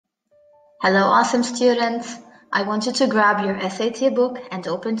Hello, awesome students! I want you to grab your SAT book and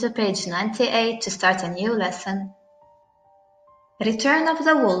open to page 98 to start a new lesson. Return of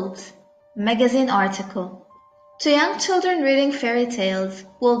the Wolves, magazine article. To young children reading fairy tales,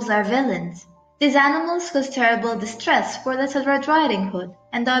 wolves are villains. These animals cause terrible distress for Little Red Riding Hood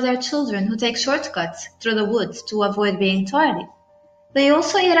and other children who take shortcuts through the woods to avoid being tardy. They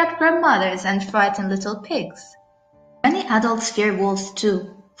also eat up grandmothers and frighten little pigs. Many adults fear wolves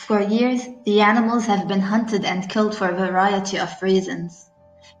too. For years, the animals have been hunted and killed for a variety of reasons.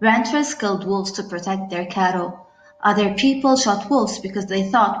 Ranchers killed wolves to protect their cattle. Other people shot wolves because they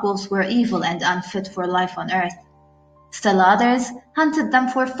thought wolves were evil and unfit for life on Earth. Still others hunted them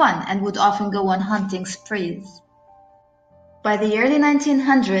for fun and would often go on hunting sprees. By the early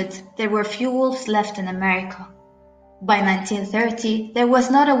 1900s, there were few wolves left in America. By 1930, there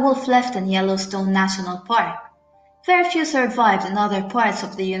was not a wolf left in Yellowstone National Park. Very few survived in other parts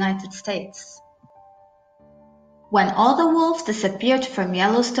of the United States. When all the wolves disappeared from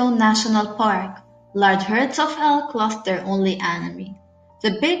Yellowstone National Park, large herds of elk lost their only enemy.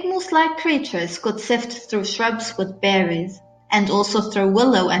 The big moose-like creatures could sift through shrubs with berries, and also through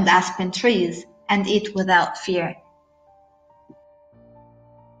willow and aspen trees, and eat without fear.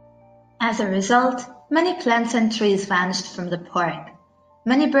 As a result, many plants and trees vanished from the park.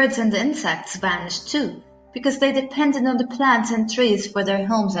 Many birds and insects vanished too, because they depended on the plants and trees for their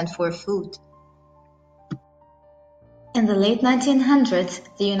homes and for food. In the late 1900s,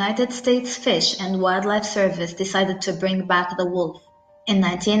 the United States Fish and Wildlife Service decided to bring back the wolf. In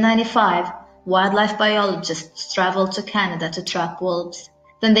 1995, wildlife biologists traveled to Canada to trap wolves.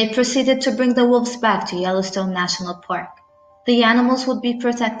 Then they proceeded to bring the wolves back to Yellowstone National Park. The animals would be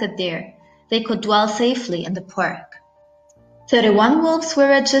protected there. They could dwell safely in the park. 31 wolves were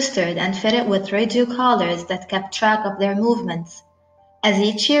registered and fitted with radio collars that kept track of their movements. As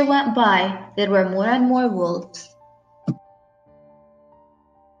each year went by, there were more and more wolves.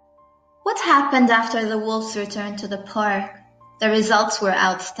 What happened after the wolves returned to the park? The results were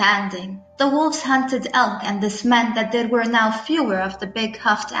outstanding. The wolves hunted elk, and this meant that there were now fewer of the big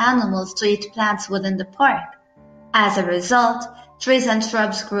hoofed animals to eat plants within the park. As a result, trees and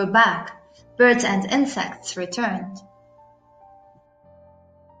shrubs grew back. Birds and insects returned.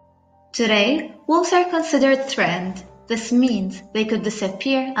 Today, wolves are considered threatened. This means they could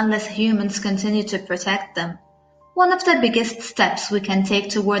disappear unless humans continue to protect them. One of the biggest steps we can take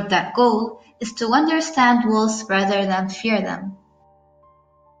toward that goal is to understand wolves rather than fear them.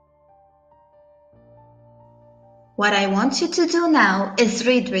 What I want you to do now is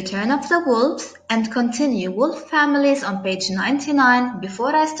read Return of the Wolves and continue Wolf Families on page 99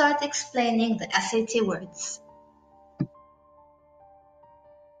 before I start explaining the SAT words.